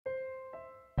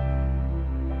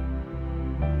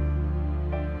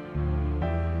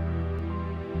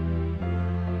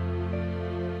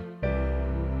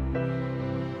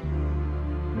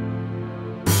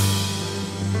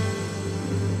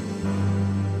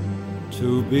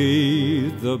to be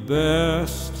the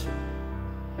best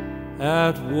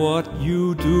at what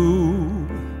you do,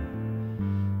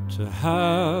 to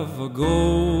have a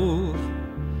goal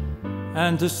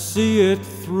and to see it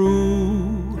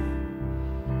through,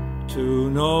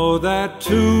 to know that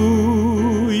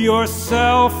to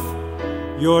yourself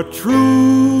you're true.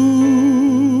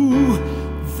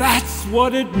 That's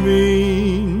what it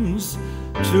means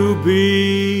to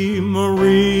be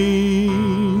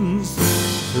Marines,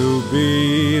 to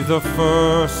be the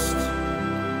first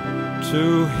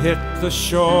to hit the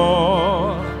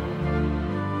shore,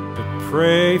 to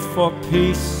pray for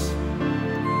peace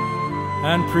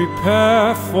and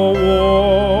prepare for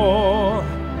war,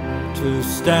 to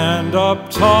stand up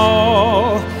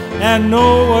tall and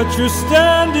know what you're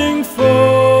standing for.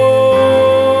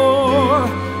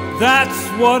 That's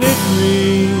what it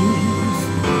means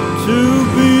to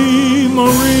be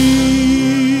Marines.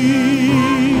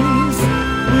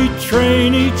 We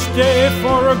train each day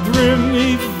for a grim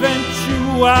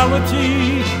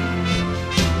eventuality.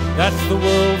 That's the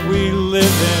world we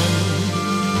live in.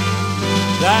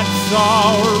 That's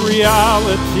our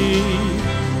reality.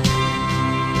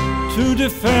 To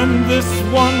defend this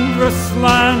wondrous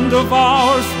land of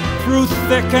ours through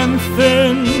thick and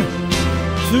thin,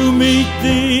 to meet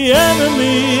the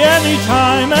enemy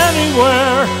anytime,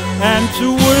 anywhere, and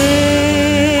to win,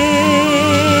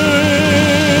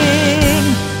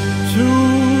 to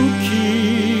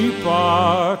keep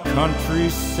our country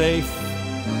safe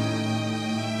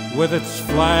with its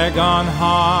flag on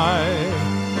high,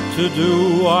 to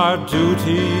do our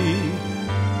duty,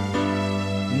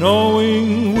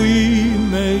 knowing we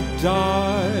may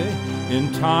die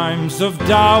in times of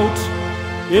doubt.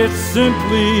 It's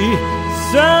simply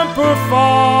Semper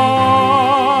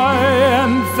Fi,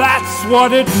 and that's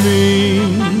what it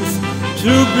means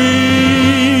to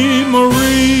be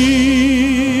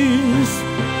Marines.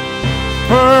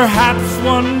 Perhaps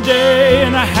one day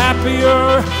in a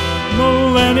happier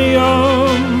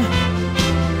millennium,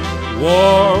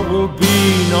 war will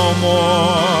be no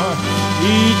more,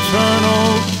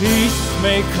 eternal peace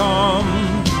may come.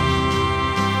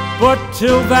 But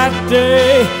till that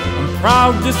day, I'm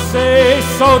proud to say,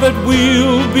 so that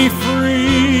we'll be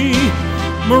free,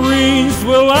 Marines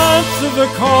will answer the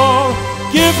call,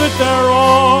 give it their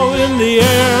all in the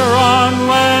air, on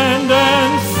land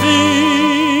and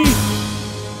sea.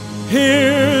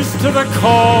 Here's to the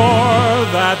corps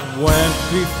that went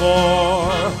before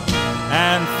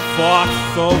and fought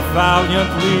so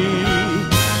valiantly,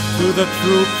 to the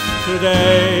troops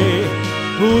today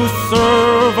who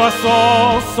serve us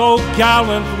all so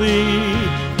gallantly,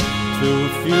 to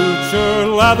future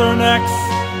leathernecks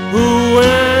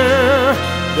whoe'er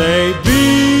they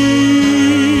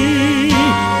be.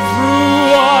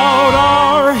 Throughout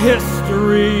our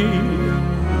history,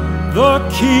 the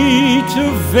key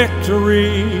to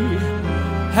victory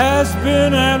has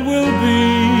been and will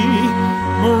be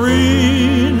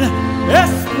Marine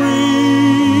esprit,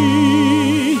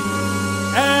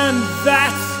 and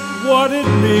that's what it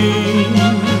means